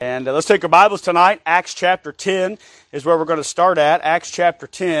And let's take our Bibles tonight. Acts chapter 10 is where we're going to start at. Acts chapter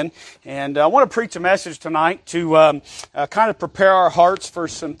 10. And I want to preach a message tonight to kind of prepare our hearts for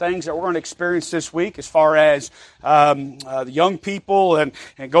some things that we're going to experience this week as far as the young people and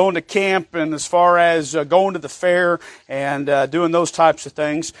going to camp, and as far as going to the fair and doing those types of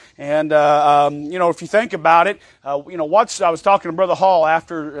things. And, if you think about it, I was talking to Brother Hall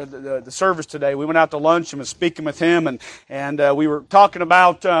after the service today. We went out to lunch and was speaking with him, and we were talking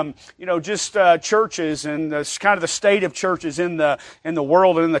about churches and kind of the state of churches in the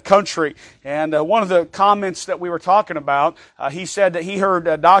world and in the country. And one of the comments that we were talking about, he said that he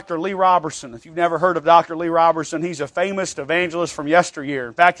heard Dr. Lee Roberson. If you've never heard of Dr. Lee Roberson, he's a famous evangelist from yesteryear.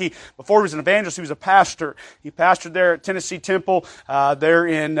 In fact, before he was an evangelist, he was a pastor. He pastored there at Tennessee Temple, there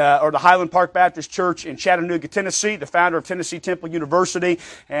in the Highland Park Baptist Church in Chattanooga, Tennessee. The founder of Tennessee Temple University,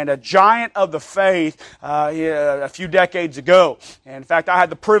 and a giant of the faith a few decades ago. And in fact, I had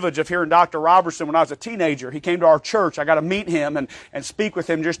the privilege of hearing Dr. Roberson when I was a teenager. He came to our church. I got to meet him and speak with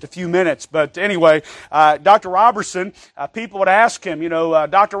him just a few minutes. But anyway, Dr. Roberson, people would ask him,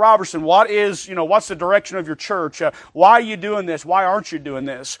 Dr. Roberson, what's the direction of your church? Why are you doing this? Why aren't you doing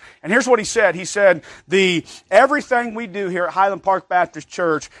this? And here's what he said. He said, everything we do here at Highland Park Baptist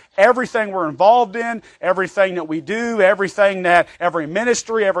Church, everything we're involved in, everything that we do, every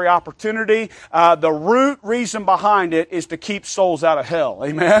ministry, every opportunity, the root reason behind it is to keep souls out of hell.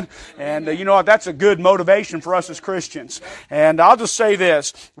 Amen? And that's a good motivation for us as Christians. And I'll just say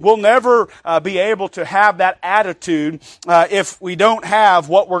this, we'll never be able to have that attitude if we don't have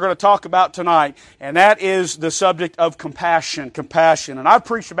what we're going to talk about tonight, and that is the subject of compassion. Compassion. And I've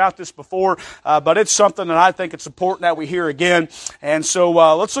preached about this before, but it's something that I think it's important that we hear again. And so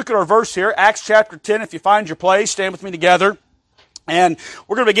let's look at our verse here, Acts chapter 10. If you find your place, stand with me together. And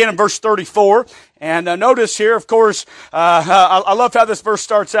we're going to begin in verse 34. And notice here, of course, I love how this verse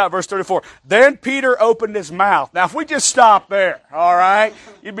starts out, verse 34. Then Peter opened his mouth. Now, if we just stop there, all right,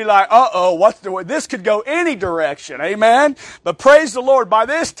 you'd be like, this could go any direction, amen? But praise the Lord, by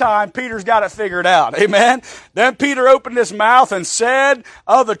this time, Peter's got it figured out, amen? Then Peter opened his mouth and said,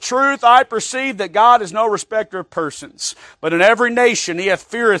 of the truth I perceive that God is no respecter of persons, but in every nation he hath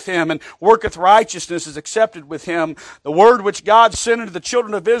feareth him, and worketh righteousness is accepted with him. The word which God sent unto the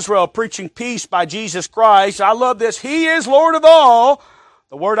children of Israel, preaching peace by Jesus Christ. I love this. He is Lord of all.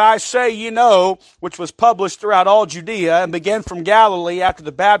 The word I say ye know, which was published throughout all Judea and began from Galilee after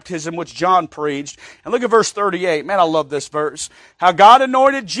the baptism which John preached. And look at verse 38. Man, I love this verse. How God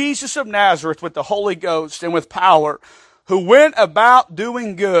anointed Jesus of Nazareth with the Holy Ghost and with power, who went about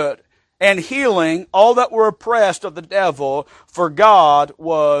doing good and healing all that were oppressed of the devil, for God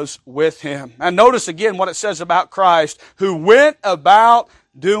was with him. And notice again what it says about Christ, who went about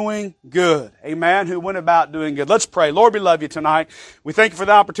doing good. Amen. Who went about doing good. Let's pray. Lord, we love you tonight. We thank you for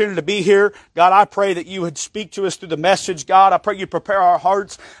the opportunity to be here. God, I pray that you would speak to us through the message. God, I pray you prepare our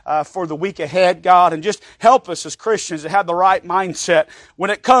hearts for the week ahead, God, and just help us as Christians to have the right mindset when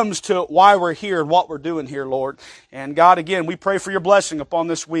it comes to why we're here and what we're doing here, Lord. And God, again, we pray for your blessing upon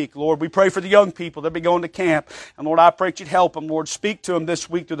this week, Lord. We pray for the young people that be going to camp. And Lord, I pray that you'd help them, Lord. Speak to them this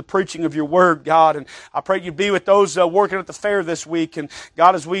week through the preaching of your word, God. And I pray you'd be with those working at the fair this week. And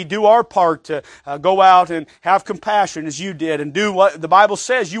God, as we do our part to go out and have compassion as you did and do what the Bible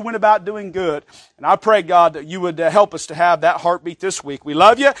says, you went about doing good. And I pray, God, that you would help us to have that heartbeat this week. We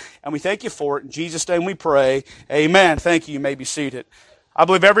love you and we thank you for it. In Jesus' name we pray. Amen. Thank you. You may be seated. I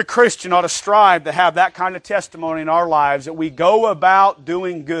believe every Christian ought to strive to have that kind of testimony in our lives, that we go about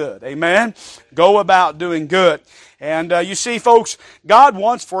doing good. Amen? Go about doing good. And you see, folks, God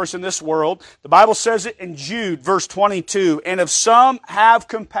wants for us in this world, the Bible says it in Jude, verse 22, and if some have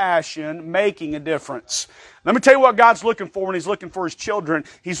compassion, making a difference. Let me tell you what God's looking for when He's looking for His children.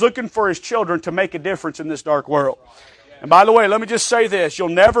 He's looking for His children to make a difference in this dark world. And by the way, let me just say this. You'll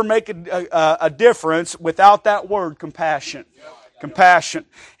never make a difference without that word, compassion. Compassion.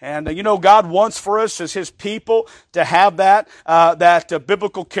 And God wants for us as His people to have that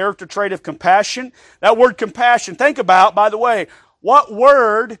biblical character trait of compassion. That word compassion, think about, by the way, what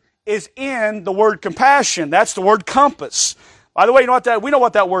word is in the word compassion? That's the word compass. By the way, we know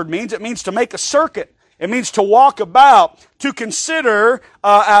what that word means. It means to make a circuit. It means to walk about, to consider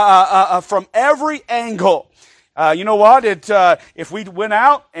from every angle. You know what? If we went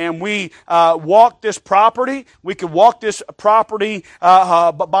out and we walked this property, we could walk this property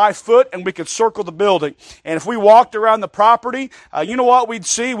by foot and we could circle the building. And if we walked around the property, you know what we'd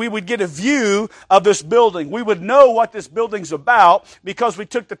see? We would get a view of this building. We would know what this building's about because we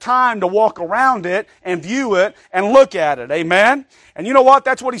took the time to walk around it and view it and look at it. Amen? And you know what?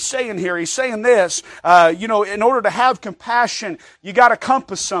 That's what he's saying here. He's saying this, in order to have compassion, you got to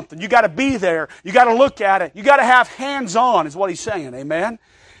compass something. You got to be there. You got to look at it. You got to have hands-on is what he's saying. Amen?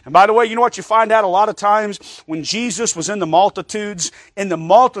 And by the way, you know what you find out a lot of times? When Jesus was in the multitudes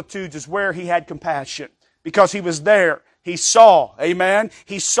is where he had compassion because he was there. He saw, amen?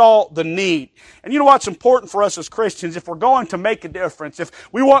 He saw the need. And you know what's important for us as Christians? If we're going to make a difference,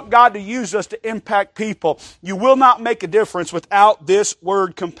 if we want God to use us to impact people, you will not make a difference without this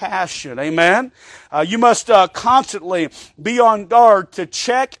word compassion, amen? You must constantly be on guard to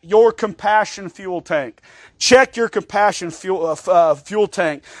check your compassion fuel tank. Check your compassion fuel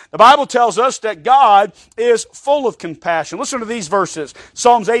tank. The Bible tells us that God is full of compassion. Listen to these verses.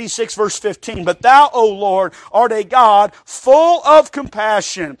 Psalms 86 verse 15. But thou, O Lord, art a God full of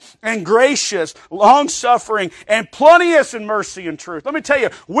compassion and gracious, long-suffering, and plenteous in mercy and truth. Let me tell you,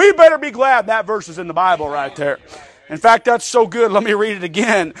 we better be glad that verse is in the Bible right there. In fact, that's so good. Let me read it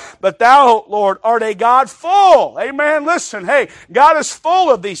again. But thou, Lord, art a God full. Amen. Listen, hey, God is full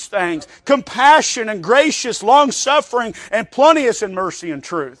of these things. Compassion and gracious, long-suffering, and plenteous in mercy and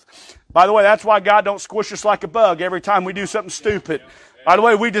truth. By the way, that's why God don't squish us like a bug every time we do something stupid. By the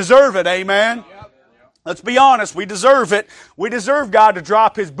way, we deserve it. Amen. Let's be honest, we deserve it. We deserve God to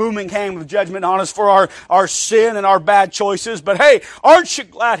drop His booming hand of judgment on us for our sin and our bad choices. But hey, aren't you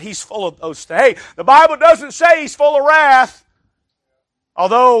glad He's full of those things? Hey, the Bible doesn't say He's full of wrath.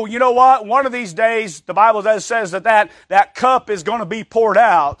 Although, you know what? One of these days, the Bible says that cup is going to be poured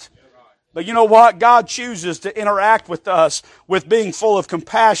out. But you know what? God chooses to interact with us with being full of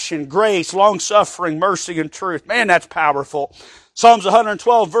compassion, grace, long-suffering, mercy, and truth. Man, that's powerful. Psalms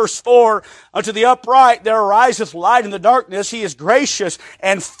 112 verse 4, unto the upright there ariseth light in the darkness. He is gracious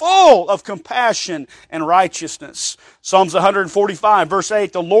and full of compassion and righteousness. Psalms 145 verse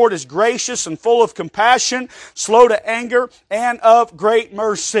 8, the Lord is gracious and full of compassion, slow to anger, and of great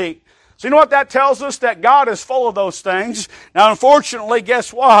mercy. So you know what that tells us? That God is full of those things. Now unfortunately,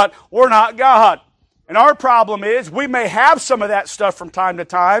 guess what? We're not God. And our problem is we may have some of that stuff from time to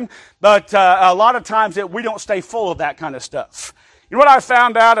time, but a lot of times we don't stay full of that kind of stuff. You know what I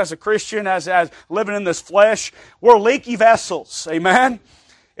found out as a Christian, as living in this flesh? We're leaky vessels. Amen?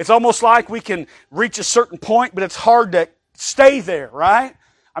 It's almost like we can reach a certain point, but it's hard to stay there, right?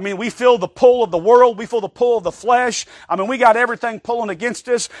 I mean, we feel the pull of the world. We feel the pull of the flesh. I mean, we got everything pulling against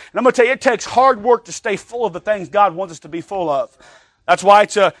us. And I'm going to tell you, it takes hard work to stay full of the things God wants us to be full of. That's why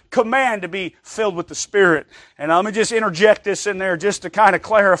it's a command to be filled with the Spirit. And let me just interject this in there just to kind of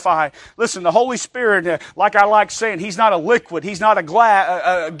clarify. Listen, the Holy Spirit, like I like saying, He's not a liquid. He's not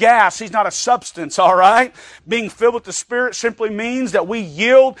a gas. He's not a substance, all right? Being filled with the Spirit simply means that we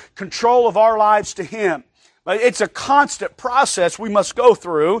yield control of our lives to Him. But it's a constant process we must go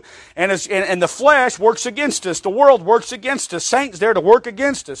through, and the flesh works against us. The world works against us. Satan's there to work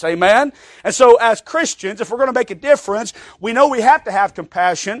against us. Amen? And so as Christians, if we're going to make a difference, we know we have to have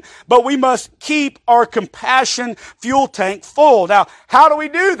compassion, but we must keep our compassion fuel tank full. Now, how do we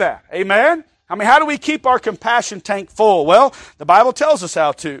do that? Amen? I mean, how do we keep our compassion tank full? Well, the Bible tells us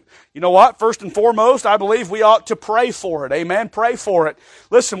how to. You know what? First and foremost, I believe we ought to pray for it. Amen? Pray for it.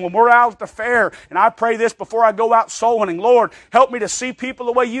 Listen, when we're out at the fair, and I pray this before I go out soul winning, Lord, help me to see people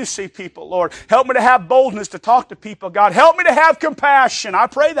the way You see people, Lord. Help me to have boldness to talk to people, God. Help me to have compassion. I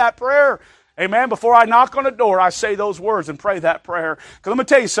pray that prayer. Amen. Before I knock on a door, I say those words and pray that prayer. Because let me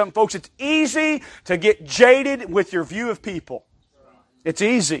tell you something, folks. It's easy to get jaded with your view of people. It's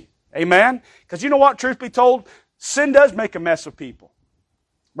easy. Amen? Because you know what, truth be told, sin does make a mess of people.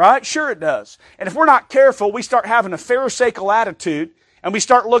 Right? Sure it does. And if we're not careful, we start having a pharisaical attitude, and we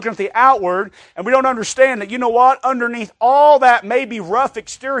start looking at the outward, and we don't understand that, you know what, underneath all that maybe rough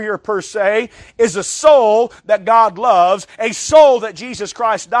exterior per se, is a soul that God loves, a soul that Jesus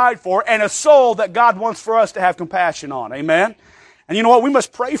Christ died for, and a soul that God wants for us to have compassion on. Amen? And you know what, we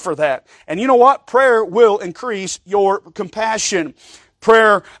must pray for that. And you know what, prayer will increase your compassion.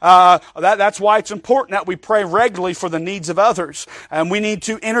 Prayer, that's why it's important that we pray regularly for the needs of others. And we need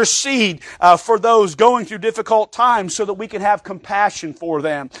to intercede for those going through difficult times so that we can have compassion for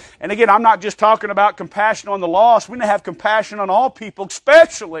them. And again, I'm not just talking about compassion on the lost. We need to have compassion on all people,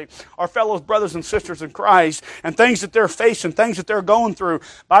 especially our fellow brothers and sisters in Christ, and things that they're facing, things that they're going through.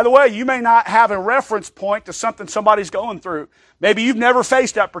 By the way, you may not have a reference point to something somebody's going through. Maybe you've never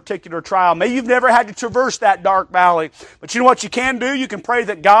faced that particular trial. Maybe you've never had to traverse that dark valley. But you know what you can do? You can pray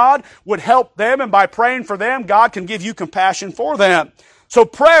that God would help them, and by praying for them, God can give you compassion for them. So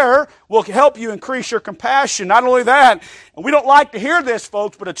prayer will help you increase your compassion. Not only that, and we don't like to hear this,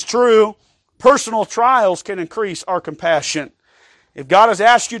 folks, but it's true, personal trials can increase our compassion. If God has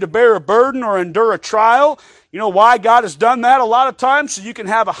asked you to bear a burden or endure a trial, you know why God has done that a lot of times? So you can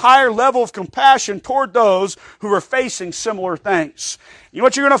have a higher level of compassion toward those who are facing similar things. You know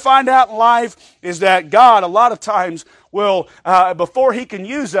what you're going to find out in life is that God a lot of times will, before He can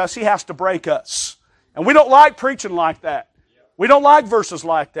use us, He has to break us. And we don't like preaching like that. We don't like verses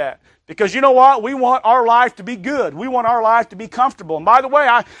like that. Because you know what? We want our life to be good. We want our life to be comfortable. And by the way,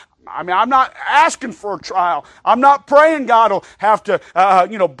 I'm not asking for a trial. I'm not praying God will have to,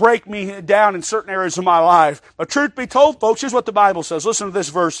 break me down in certain areas of my life. But truth be told, folks, here's what the Bible says. Listen to this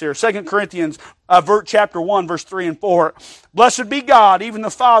verse here. 2 Corinthians chapter 1, verse 3 and 4. Blessed be God, even the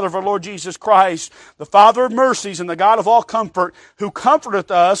Father of our Lord Jesus Christ, the Father of mercies and the God of all comfort, who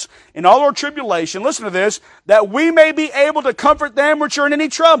comforteth us in all our tribulation. Listen to this. That we may be able to comfort them which are in any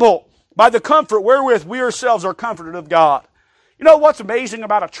trouble, by the comfort wherewith we ourselves are comforted of God. You know what's amazing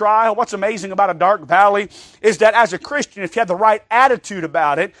about a trial, what's amazing about a dark valley, is that as a Christian, if you have the right attitude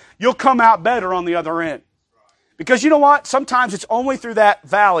about it, you'll come out better on the other end. Because you know what? Sometimes it's only through that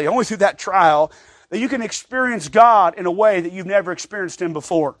valley, only through that trial, that you can experience God in a way that you've never experienced Him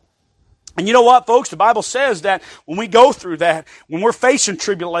before. And you know what, folks? The Bible says that when we go through that, when we're facing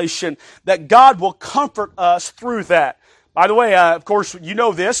tribulation, that God will comfort us through that. By the way, of course, you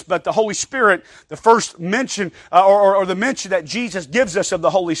know this, but the Holy Spirit, the first mention, or the mention that Jesus gives us of the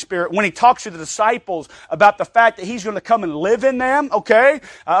Holy Spirit, when He talks to the disciples about the fact that He's going to come and live in them, okay?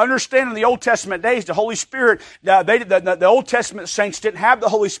 Understand in the Old Testament days, the Holy Spirit, the Old Testament saints didn't have the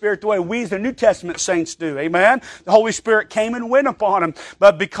Holy Spirit the way we, the New Testament saints, do, amen? The Holy Spirit came and went upon them,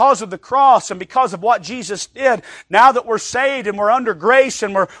 but because of the cross and because of what Jesus did, now that we're saved and we're under grace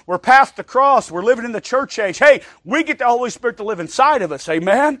and we're past the cross, we're living in the church age, hey, we get the Holy Spirit to live inside of us.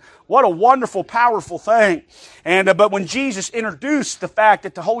 Amen? What a wonderful, powerful thing. And but when Jesus introduced the fact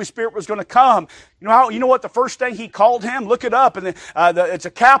that the Holy Spirit was going to come, you know what the first thing He called Him? Look it up. And it's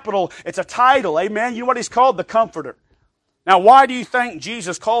a capital, it's a title. Amen? You know what He's called? The Comforter. Now, why do you think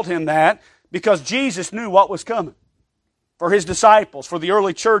Jesus called Him that? Because Jesus knew what was coming for His disciples, for the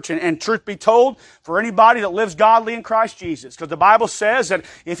early church, and truth be told, for anybody that lives godly in Christ Jesus. Because the Bible says that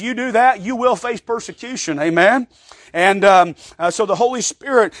if you do that, you will face persecution. Amen? And so the Holy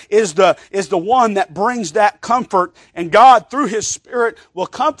Spirit is the one that brings that comfort, and God, through His Spirit, will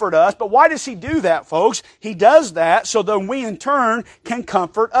comfort us. But why does He do that, folks? He does that so that we, in turn, can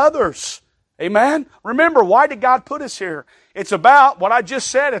comfort others. Amen? Remember, why did God put us here? It's about what I just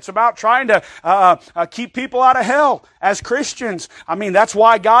said. It's about trying to keep people out of hell as Christians. I mean, that's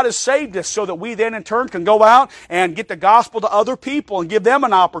why God has saved us, so that we then in turn can go out and get the gospel to other people and give them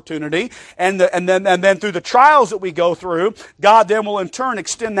an opportunity. And then through the trials that we go through, God then will in turn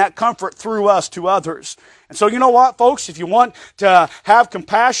extend that comfort through us to others. And so you know what, folks? If you want to have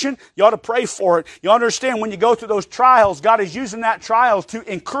compassion, you ought to pray for it. You understand when you go through those trials, God is using that trial to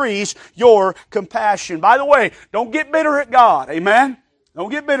increase your compassion. By the way, don't get bitter at God. Amen? Don't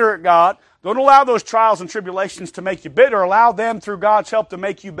get bitter at God. Don't allow those trials and tribulations to make you bitter. Allow them, through God's help, to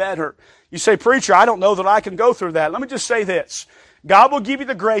make you better. You say, preacher, I don't know that I can go through that. Let me just say this. God will give you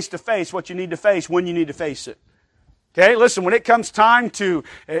the grace to face what you need to face when you need to face it. Okay, listen, when it comes time to,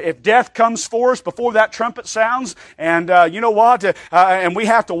 if death comes for us before that trumpet sounds, and you know what, and we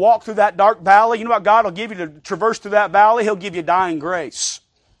have to walk through that dark valley, you know what God will give you to traverse through that valley? He'll give you dying grace.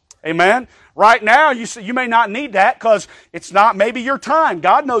 Amen? Right now, you may not need that because it's not maybe your time.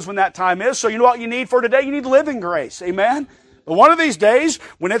 God knows when that time is, so you know what you need for today? You need living grace. Amen? But one of these days,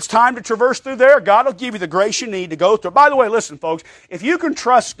 when it's time to traverse through there, God will give you the grace you need to go through. By the way, listen, folks, if you can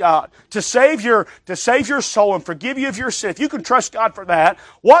trust God to save your soul and forgive you of your sin, if you can trust God for that,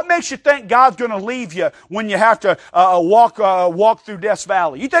 what makes you think God's going to leave you when you have to walk through Death's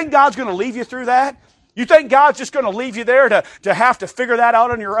Valley? You think God's going to leave you through that? You think God's just going to leave you there to have to figure that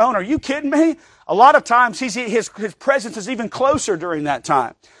out on your own? Are you kidding me? A lot of times His presence is even closer during that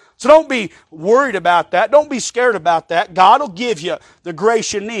time. So don't be worried about that. Don't be scared about that. God will give you the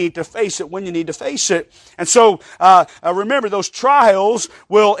grace you need to face it when you need to face it. And so remember, those trials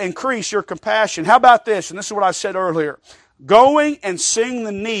will increase your compassion. How about this? And this is what I said earlier. Going and seeing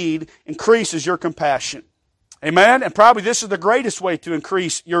the need increases your compassion. Amen? And probably this is the greatest way to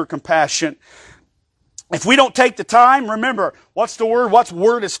increase your compassion. If we don't take the time, remember, what's the word? What's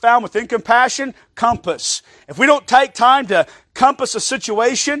word is found within compassion? Compass. If we don't take time to compass a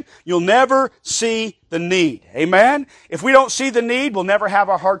situation, you'll never see the need. Amen? If we don't see the need, we'll never have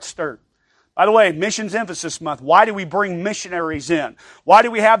our hearts stirred. By the way, Missions Emphasis Month. Why do we bring missionaries in? Why do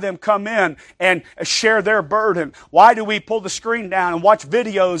we have them come in and share their burden? Why do we pull the screen down and watch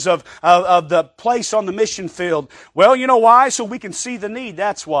videos of the place on the mission field? Well, you know why? So we can see the need.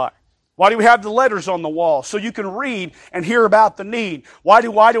 That's why. Why do we have the letters on the wall? So you can read and hear about the need. Why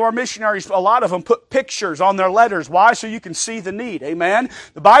do our missionaries, a lot of them, put pictures on their letters? Why? So you can see the need. Amen?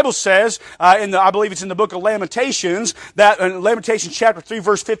 The Bible says, I believe it's in the book of Lamentations, that in Lamentations chapter 3,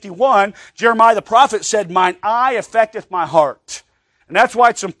 verse 51, Jeremiah the prophet said, "Mine eye affecteth my heart." And that's why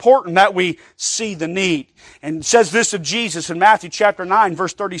it's important that we see the need. And it says this of Jesus in Matthew chapter 9,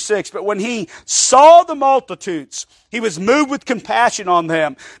 verse 36. But when he saw the multitudes, he was moved with compassion on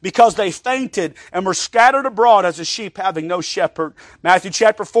them, because they fainted and were scattered abroad as a sheep having no shepherd. Matthew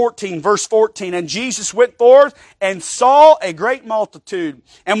chapter 14, verse 14. And Jesus went forth and saw a great multitude,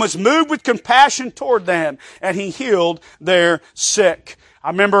 and was moved with compassion toward them, and he healed their sick. I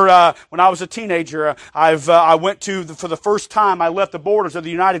remember when I was a teenager, I went for the first time, I left the borders of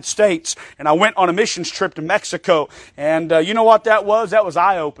the United States, and I went on a missions trip to Mexico. And you know what that was? That was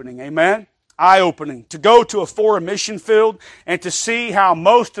eye-opening. Amen? Eye-opening. To go to a foreign mission field and to see how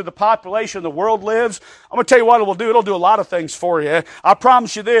most of the population of the world lives. I'm going to tell you what it will do. It'll do a lot of things for you. I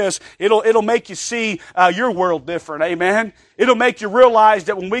promise you this. It'll make you see your world different. Amen? It'll make you realize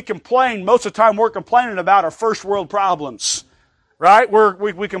that when we complain, most of the time we're complaining about our first world problems. Right?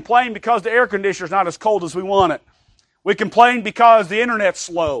 We complain because the air conditioner's not as cold as we want it. We complain because the internet's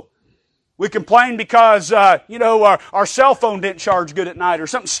slow. We complain because, our cell phone didn't charge good at night or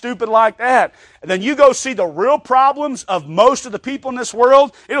something stupid like that. And then you go see the real problems of most of the people in this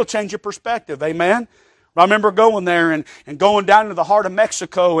world, it'll change your perspective. Amen? I remember going there and going down into the heart of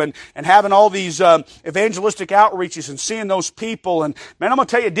Mexico and having all these evangelistic outreaches and seeing those people. And man, I'm going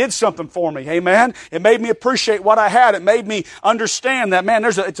to tell you, it did something for me. Amen? It made me appreciate what I had. It made me understand that, man,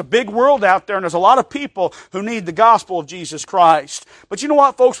 it's a big world out there, and there's a lot of people who need the gospel of Jesus Christ. But you know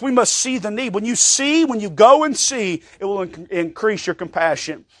what, folks? We must see the need. When you go and see, it will increase your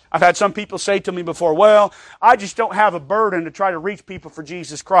compassion. I've had some people say to me before, well, I just don't have a burden to try to reach people for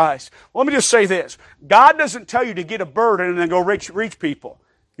Jesus Christ. Well, let me just say this. God doesn't tell you to get a burden and then go reach people.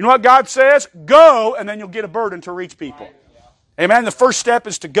 You know what God says? Go, and then you'll get a burden to reach people. Amen? The first step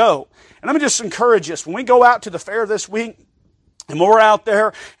is to go. And let me just encourage us. When we go out to the fair this week, and we're out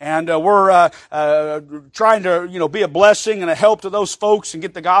there, and we're trying to, be a blessing and a help to those folks and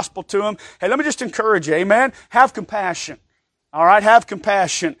get the gospel to them, hey, let me just encourage you. Amen? Have compassion. All right, have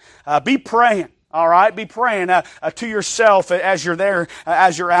compassion. Be praying. All right, be praying to yourself as you're there,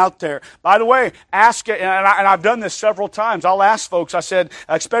 as you're out there. By the way, ask, and I've done this several times. I'll ask folks. I said,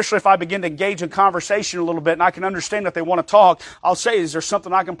 especially if I begin to engage in conversation a little bit, and I can understand that they want to talk. I'll say, "Is there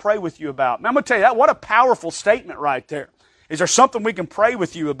something I can pray with you about?" And I'm going to tell you that. What a powerful statement right there. Is there something we can pray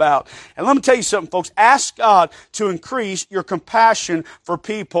with you about? And let me tell you something, folks. Ask God to increase your compassion for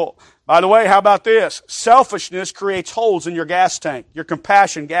people. By the way, how about this? Selfishness creates holes in your gas tank, your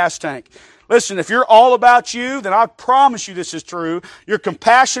compassion gas tank. Listen, if you're all about you, then I promise you this is true. Your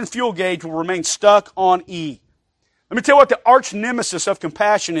compassion fuel gauge will remain stuck on E. Let me tell you what the arch nemesis of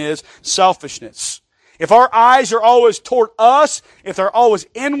compassion is: selfishness. If our eyes are always toward us, if they're always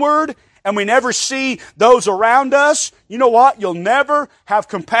inward, and we never see those around us, you know what? You'll never have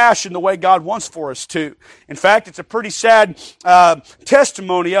compassion the way God wants for us to. In fact, it's a pretty sad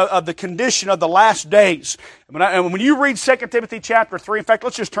testimony of the condition of the last days. And when you read 2 Timothy chapter 3, in fact,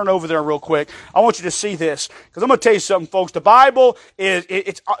 let's just turn over there real quick. I want you to see this, because I'm going to tell you something, folks. The Bible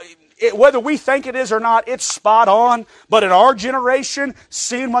is, whether we think it is or not, it's spot on. But in our generation,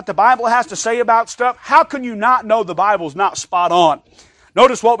 seeing what the Bible has to say about stuff, how can you not know the Bible's not spot on?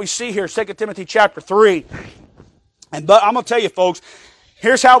 Notice what we see here, 2 Timothy chapter 3. But I'm going to tell you, folks,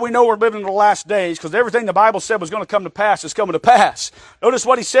 here's how we know we're living in the last days, because everything the Bible said was going to come to pass is coming to pass. Notice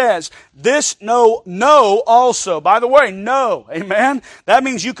what he says. This know also. By the way, know. Amen? That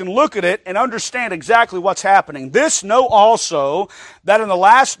means you can look at it and understand exactly what's happening. This know also, that in the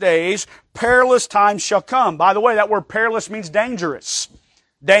last days perilous times shall come. By the way, that word perilous means dangerous.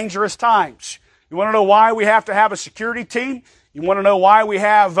 Dangerous times. You want to know why we have to have a security team? You want to know why we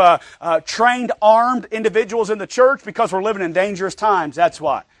have trained, armed individuals in the church? Because we're living in dangerous times. That's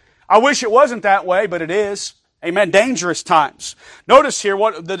why. I wish it wasn't that way, but it is. Amen. Dangerous times. Notice here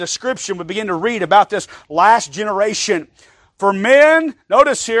what the description we begin to read about this last generation. For men,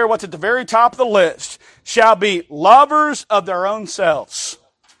 notice here what's at the very top of the list, shall be lovers of their own selves.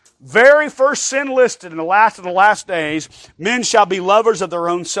 Very first sin listed in the last of the last days, men shall be lovers of their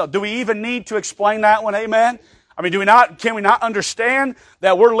own selves. Do we even need to explain that one? Amen. I mean, can we not understand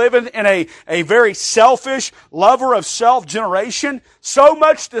that we're living in a very selfish, lover of self generation? So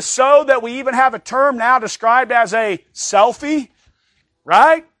much so that we even have a term now described as a selfie,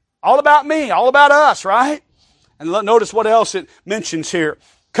 right? All about me, all about us, right? And notice what else it mentions here.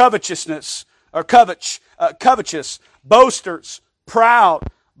 Covetousness, or covetous, boasters, proud,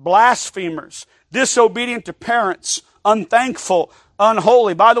 blasphemers, disobedient to parents, unthankful,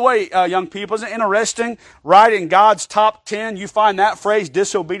 unholy. By the way, young people, isn't it interesting? Right in God's top 10, you find that phrase,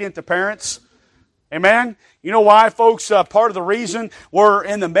 disobedient to parents. Amen? You know why, folks? Part of the reason we're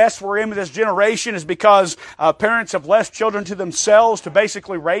in the mess we're in with this generation is because parents have left children to themselves to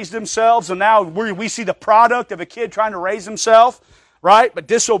basically raise themselves, and now we see the product of a kid trying to raise himself, right? But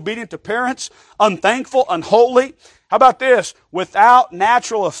disobedient to parents, unthankful, unholy. How about this? Without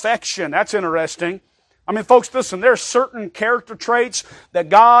natural affection. That's interesting. I mean, folks, listen, there are certain character traits that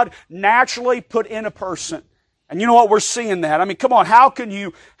God naturally put in a person. And you know what? We're seeing that. I mean, come on, how can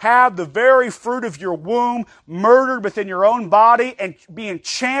you have the very fruit of your womb murdered within your own body and being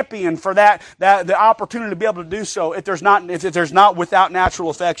championed for the opportunity to be able to do so if there's not without natural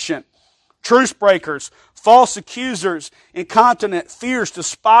affection? Truce breakers, false accusers, incontinent, fierce,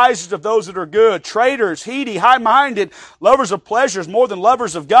 despisers of those that are good, traitors, heady, high-minded, lovers of pleasures more than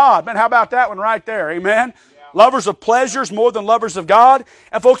lovers of God. Man, how about that one right there? Amen? Lovers of pleasures more than lovers of God.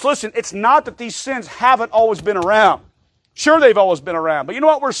 And folks, listen, it's not that these sins haven't always been around. Sure, they've always been around. But you know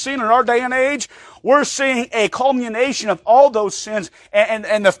what we're seeing in our day and age? We're seeing a culmination of all those sins.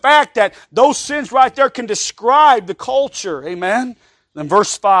 And the fact that those sins right there can describe the culture. Amen? Then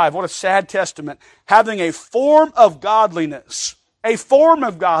verse 5, what a sad testament. Having a form of godliness. A form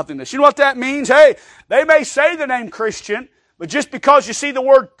of godliness. You know what that means? Hey, they may say the name Christian, but just because you see the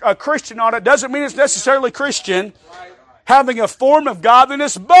word Christian on it doesn't mean it's necessarily Christian. Having a form of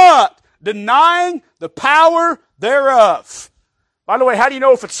godliness, but denying the power thereof. By the way, how do you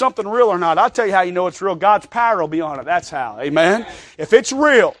know if it's something real or not? I'll tell you how you know it's real. God's power will be on it. That's how. Amen? If it's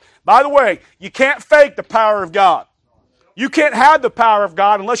real. By the way, you can't fake the power of God. You can't have the power of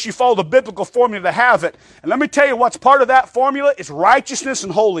God unless you follow the biblical formula to have it. And let me tell you what's part of that formula is righteousness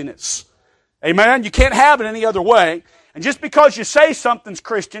and holiness. Amen? You can't have it any other way. And just because you say something's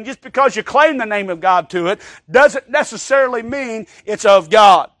Christian, just because you claim the name of God to it, doesn't necessarily mean it's of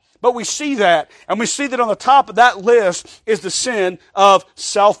God. But we see that, and we see that on the top of that list is the sin of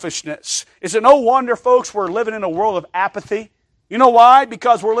selfishness. Is it no wonder, folks, we're living in a world of apathy? You know why?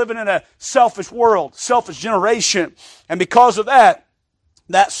 Because we're living in a selfish world, selfish generation. And because of that,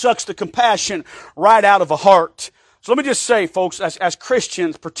 that sucks the compassion right out of a heart. So let me just say, folks, as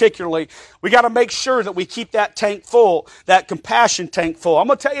Christians particularly, we got to make sure that we keep that tank full, that compassion tank full. I'm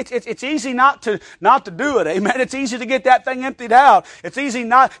going to tell you, it's easy not to do it. Amen. It's easy to get that thing emptied out. It's easy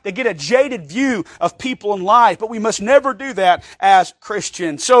not to get a jaded view of people in life, but we must never do that as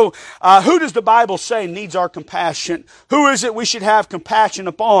Christians. So, who does the Bible say needs our compassion? Who is it we should have compassion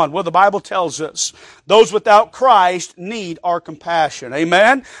upon? Well, the Bible tells us those without Christ need our compassion.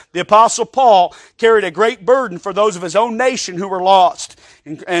 Amen. The Apostle Paul carried a great burden for those of his own nation who were lost.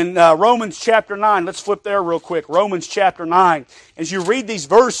 In Romans chapter 9, let's flip there real quick. Romans chapter 9. As you read these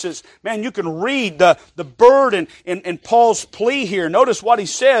verses, man, you can read the burden in Paul's plea here. Notice what he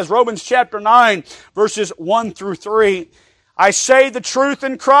says, Romans chapter 9, verses 1 through 3. I say the truth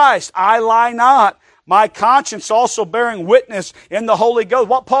in Christ, I lie not. My conscience also bearing witness in the Holy Ghost.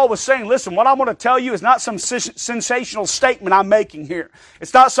 What Paul was saying, listen, what I'm going to tell you is not some sensational statement I'm making here.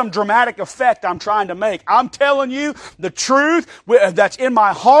 It's not some dramatic effect I'm trying to make. I'm telling you the truth that's in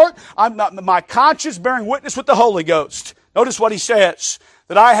my heart. My conscience bearing witness with the Holy Ghost. Notice what he says,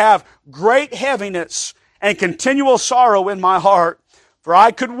 that I have great heaviness and continual sorrow in my heart. For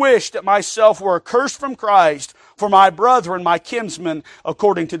I could wish that myself were accursed from Christ for my brethren, my kinsmen,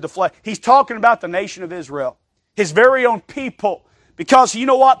 according to the flesh. He's talking about the nation of Israel, his very own people. Because you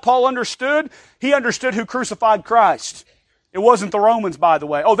know what Paul understood? He understood who crucified Christ. It wasn't the Romans, by the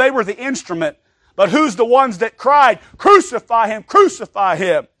way. Oh, they were the instrument. But who's the ones that cried, crucify him, crucify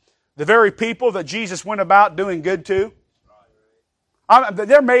him? The very people that Jesus went about doing good to.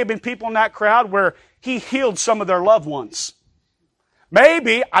 There may have been people in that crowd where he healed some of their loved ones.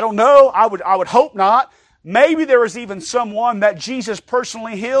 Maybe, I don't know, I would hope not. maybe there was even someone that Jesus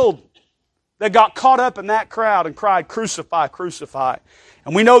personally healed that got caught up in that crowd and cried, "Crucify, crucify."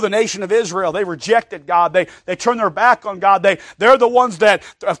 And we know the nation of Israel, they rejected God. They turned their back on God. They're the ones that,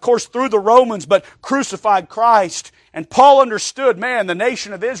 of course, through the Romans, but crucified Christ. And Paul understood, man, the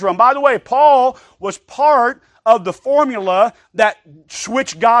nation of Israel. And by the way, Paul was part of the formula that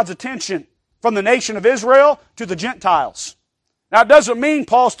switched God's attention from the nation of Israel to the Gentiles. Now, it doesn't mean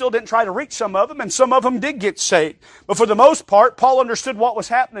Paul still didn't try to reach some of them, and some of them did get saved. But for the most part, Paul understood what was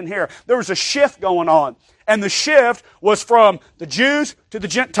happening here. There was a shift going on. And the shift was from the Jews to the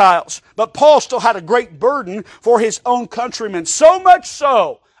Gentiles. But Paul still had a great burden for his own countrymen. So much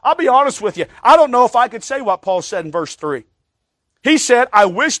so, I'll be honest with you, I don't know if I could say what Paul said in verse 3. He said, "I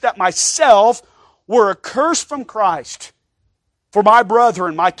wish that myself were accursed from Christ for my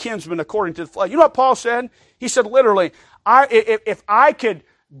brethren, my kinsmen, according to the flesh." You know what Paul said? He said literally, if I could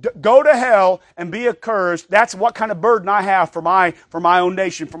go to hell and be accursed, that's what kind of burden I have for my own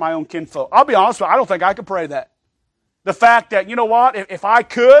nation, for my own kinfolk. I'll be honest with you, I don't think I could pray that. The fact that, you know what, if I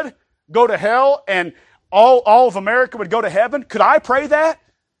could go to hell and all of America would go to heaven, could I pray that?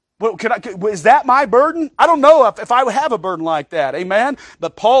 Is that my burden? I don't know if I would have a burden like that. Amen?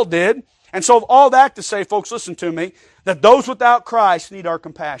 But Paul did. And so all that to say, folks, listen to me, that those without Christ need our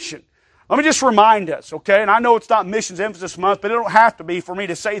compassion. Let me just remind us, okay, and I know it's not Missions Emphasis Month, but it don't have to be for me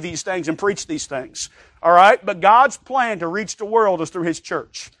to say these things and preach these things, all right? But God's plan to reach the world is through His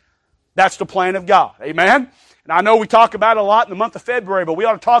church. That's the plan of God, amen? And I know we talk about it a lot in the month of February, but we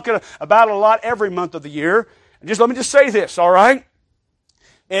ought to talk about it a lot every month of the year. And let me just say this, all right?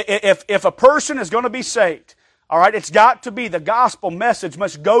 If a person is going to be saved, all right, it's got to be the gospel message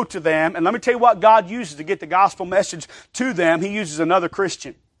must go to them. And let me tell you what God uses to get the gospel message to them. He uses another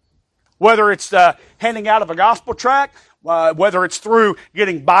Christian. Whether it's handing out of a gospel tract, whether it's through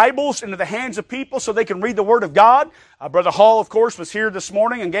getting Bibles into the hands of people so they can read the Word of God. Brother Hall, of course, was here this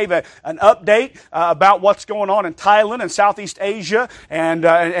morning and gave an update about what's going on in Thailand and Southeast Asia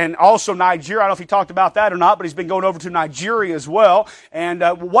and also Nigeria. I don't know if he talked about that or not, but he's been going over to Nigeria as well. And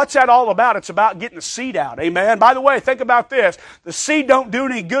what's that all about? It's about getting the seed out. Amen. By the way, think about this. The seed don't do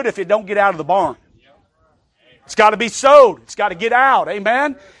any good if it don't get out of the barn. It's got to be sowed. It's got to get out.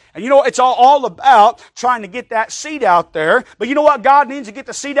 Amen. And you know, it's all about trying to get that seed out there. But you know what God needs to get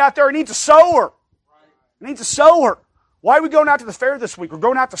the seed out there? He needs a sower. He needs a sower. Why are we going out to the fair this week? We're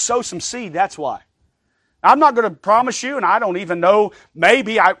going out to sow some seed. That's why. I'm not going to promise you, and I don't even know,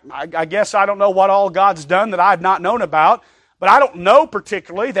 maybe, I guess I don't know what all God's done that I've not known about. But I don't know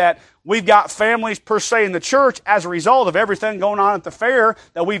particularly that we've got families per se in the church as a result of everything going on at the fair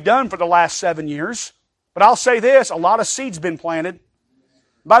that we've done for the last 7 years. But I'll say this, a lot of seed's been planted.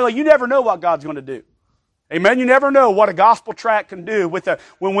 By the way, you never know what God's going to do. Amen? You never know what a gospel tract can do with the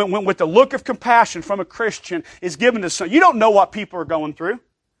look of compassion from a Christian is given to someone. You don't know what people are going through.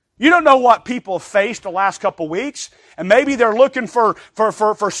 You don't know what people have faced the last couple of weeks. And maybe they're looking for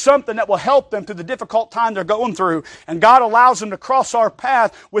something that will help them through the difficult time they're going through. And God allows them to cross our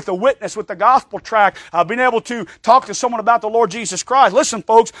path with a witness, with the gospel tract, being able to talk to someone about the Lord Jesus Christ. Listen,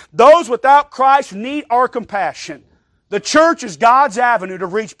 folks, those without Christ need our compassion. The church is God's avenue to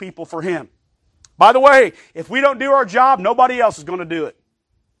reach people for Him. By the way, if we don't do our job, nobody else is going to do it.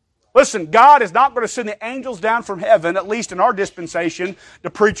 Listen, God is not going to send the angels down from heaven, at least in our dispensation, to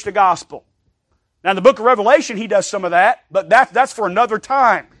preach the gospel. Now, in the book of Revelation, He does some of that, but that's for another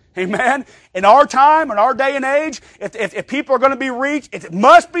time. Amen? In our time, in our day and age, if people are going to be reached, it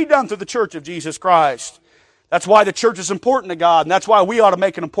must be done through the church of Jesus Christ. That's why the church is important to God, and that's why we ought to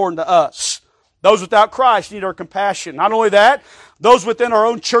make it important to us. Those without Christ need our compassion. Not only that, those within our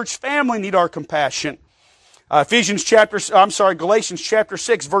own church family need our compassion. Galatians chapter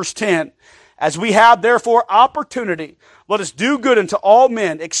 6, verse 10. As we have therefore opportunity, let us do good unto all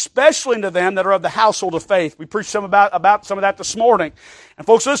men, especially unto them that are of the household of faith. We preached some about some of that this morning. And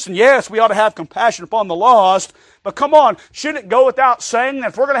folks, listen, yes, we ought to have compassion upon the lost, but come on, shouldn't it go without saying that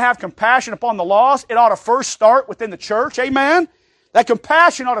if we're going to have compassion upon the lost, it ought to first start within the church? Amen? That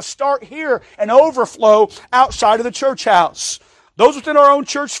compassion ought to start here and overflow outside of the church house. Those within our own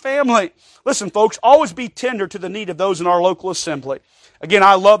church family. Listen, folks, always be tender to the need of those in our local assembly. Again,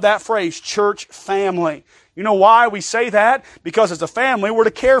 I love that phrase, church family. You know why we say that? Because as a family, we're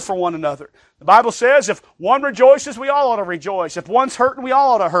to care for one another. The Bible says if one rejoices, we all ought to rejoice. If one's hurting, we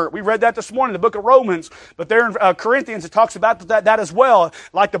all ought to hurt. We read that this morning in the book of Romans. But there in Corinthians, it talks about that as well.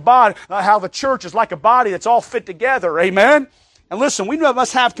 Like the body, how the church is like a body that's all fit together. Amen? And listen, we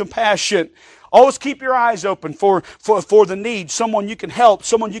must have compassion. Always keep your eyes open for the need, someone you can help,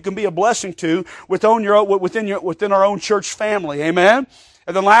 someone you can be a blessing to within our own church family. Amen?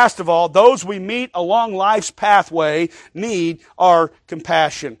 And then last of all, those we meet along life's pathway need our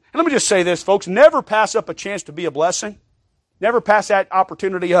compassion. And let me just say this, folks, never pass up a chance to be a blessing. Never pass that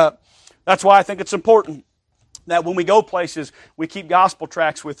opportunity up. That's why I think it's important that when we go places, we keep gospel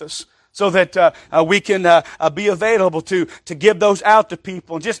tracts with us so that we can be available to give those out to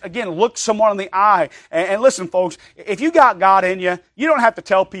people. And just, again, look someone in the eye. And listen, folks, if you got God in you, you don't have to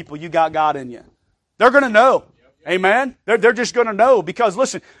tell people you got God in you. They're going to know. Amen? They're just going to know because,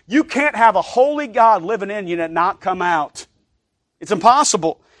 listen, you can't have a holy God living in you and not come out. It's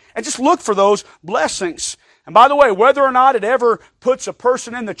impossible. And just look for those blessings. And by the way, whether or not it ever puts a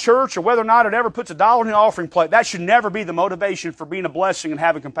person in the church or whether or not it ever puts $1 in the offering plate, that should never be the motivation for being a blessing and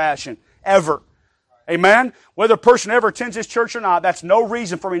having compassion. Ever. Amen? Whether a person ever attends this church or not, that's no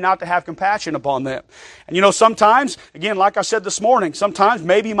reason for me not to have compassion upon them. And you know, sometimes, again, like I said this morning, sometimes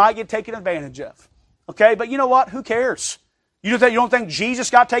maybe you might get taken advantage of. Okay, but you know what? Who cares? You don't think Jesus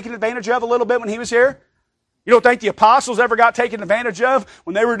got taken advantage of a little bit when He was here? You don't think the apostles ever got taken advantage of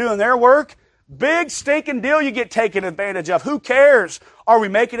when they were doing their work? Big stinking deal you get taken advantage of. Who cares? Are we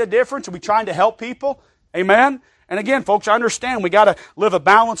making a difference? Are we trying to help people? Amen? And again, folks, I understand we got to live a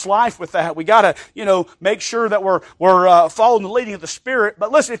balanced life with that. We got to, make sure that we're following the leading of the Spirit.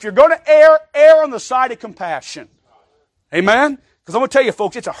 But listen, if you're going to err on the side of compassion. Amen? Because I'm going to tell you,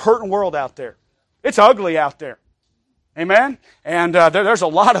 folks, it's a hurting world out there. It's ugly out there. Amen? And there's a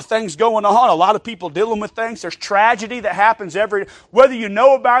lot of things going on, a lot of people dealing with things. There's tragedy that happens whether you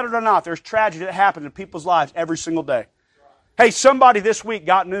know about it or not, there's tragedy that happens in people's lives every single day. Hey, somebody this week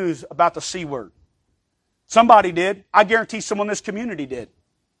got news about the C word. Somebody did. I guarantee someone in this community did.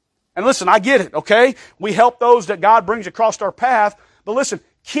 And listen, I get it, okay? We help those that God brings across our path, but listen,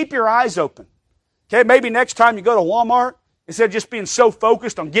 keep your eyes open. Okay, maybe next time you go to Walmart, instead of just being so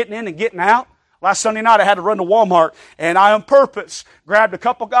focused on getting in and getting out, last Sunday night I had to run to Walmart, and I on purpose grabbed a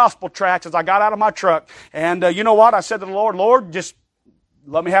couple gospel tracts as I got out of my truck. And you know what? I said to the Lord, just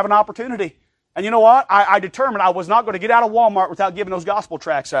let me have an opportunity. And you know what? I determined I was not going to get out of Walmart without giving those gospel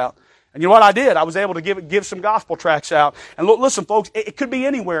tracts out. And you know what I did? I was able to give some gospel tracts out. And look, listen, folks, it could be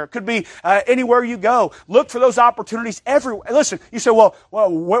anywhere. It could be anywhere you go. Look for those opportunities everywhere. Listen, you say, well,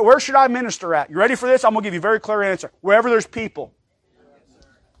 where should I minister at? You ready for this? I'm going to give you a very clear answer. Wherever there's people.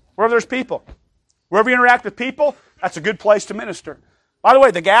 Wherever there's people. Wherever you interact with people, that's a good place to minister. By the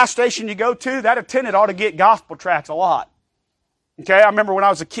way, the gas station you go to, that attendant ought to get gospel tracts a lot. Okay, I remember when I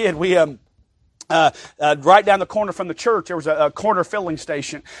was a kid, we right down the corner from the church, there was a corner filling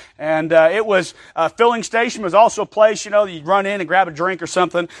station. And it was a filling station, was also a place, you'd run in and grab a drink or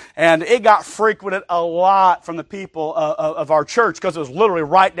something. And it got frequented a lot from the people of our church because it was literally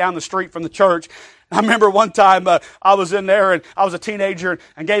right down the street from the church. I remember one time I was in there and I was a teenager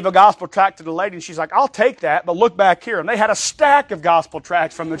and gave a gospel tract to the lady and she's like, I'll take that, but look back here. And they had a stack of gospel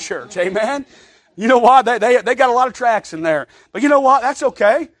tracts from the church. Amen? You know what? They got a lot of tracts in there. But you know what? That's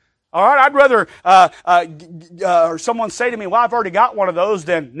okay. All right, I'd rather or someone say to me, well, I've already got one of those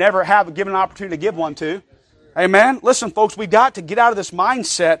than never have given an opportunity to give one to. Amen? Listen, folks, we've got to get out of this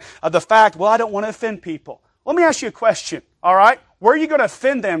mindset of the fact, well, I don't want to offend people. Let me ask you a question, all right? Where are you going to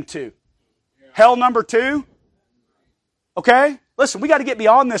offend them to? Hell number 2? Okay? Listen, we got to get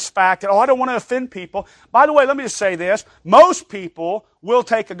beyond this fact that, I don't want to offend people. By the way, let me just say this. Most people will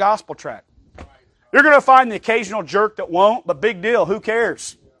take a gospel tract. You're going to find the occasional jerk that won't, but big deal. Who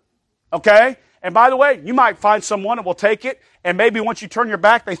cares? Okay? And by the way, you might find someone that will take it, and maybe once you turn your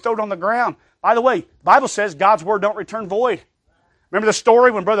back, they throw it on the ground. By the way, the Bible says God's Word don't return void. Remember the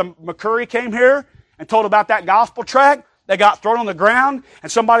story when Brother McCurry came here and told about that gospel tract? They got thrown on the ground, and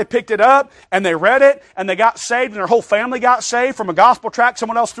somebody picked it up, and they read it, and they got saved, and their whole family got saved from a gospel tract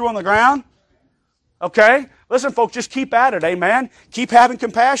someone else threw on the ground. Okay? Listen, folks, just keep at it, amen? Keep having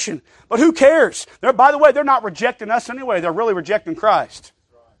compassion. But who cares? By the way, they're not rejecting us anyway. They're really rejecting Christ.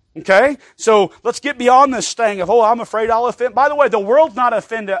 Okay? So let's get beyond this thing of, I'm afraid I'll offend. By the way, the world's not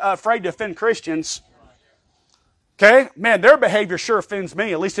afraid to offend Christians. Okay? Man, their behavior sure offends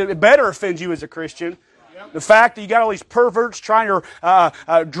me. At least it better offend you as a Christian. The fact that you got all these perverts trying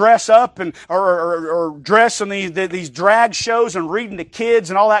to dress up and or dress in these drag shows and reading to kids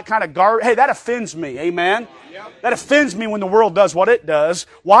and all that kind of garbage. Hey, that offends me. Amen? Yep. That offends me when the world does what it does.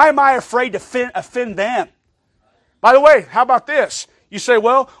 Why am I afraid to offend them? By the way, how about this? You say,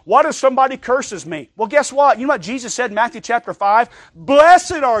 well, what if somebody curses me? Well, guess what? You know what Jesus said in Matthew chapter 5?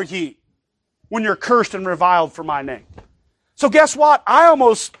 Blessed are ye when you're cursed and reviled for my name. So guess what? I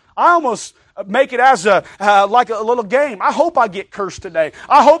I almost make it as like a little game. I hope I get cursed today.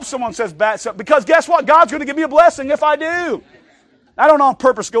 I hope someone says bad stuff, because guess what? God's going to give me a blessing if I do. I don't on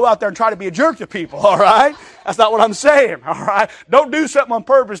purpose go out there and try to be a jerk to people, all right? That's not what I'm saying, all right? Don't do something on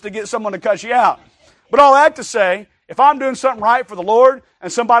purpose to get someone to cuss you out. But all that to say, if I'm doing something right for the Lord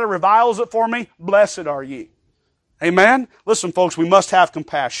and somebody reviles it for me, blessed are ye. Amen? Listen, folks, we must have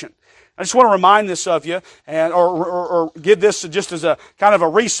compassion. I just want to remind this of you, and or give this just as a kind of a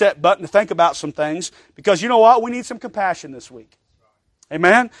reset button to think about some things, because you know what? We need some compassion this week.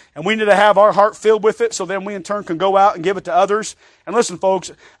 Amen? And we need to have our heart filled with it, so then we in turn can go out and give it to others. And listen,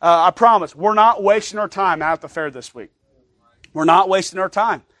 folks, I promise, we're not wasting our time out at the fair this week. We're not wasting our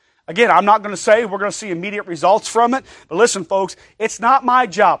time. Again, I'm not going to say we're going to see immediate results from it, but listen, folks, it's not my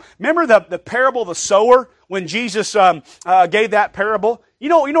job. Remember the parable of the sower, when Jesus gave that parable? You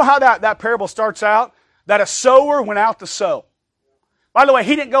know how that parable starts out? That a sower went out to sow. By the way,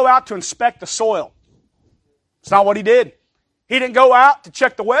 he didn't go out to inspect the soil. It's not what he did. He didn't go out to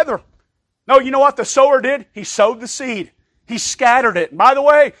check the weather. No, you know what the sower did? He sowed the seed. He scattered it. And by the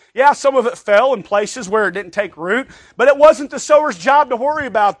way, yeah, some of it fell in places where it didn't take root, but it wasn't the sower's job to worry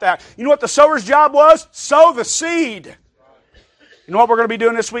about that. You know what the sower's job was? Sow the seed. You know what we're going to be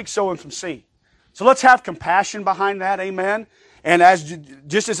doing this week? Sowing some seed. So let's have compassion behind that, amen? And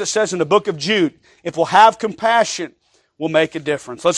just as it says in the book of Jude, if we'll have compassion, we'll make a difference. Let's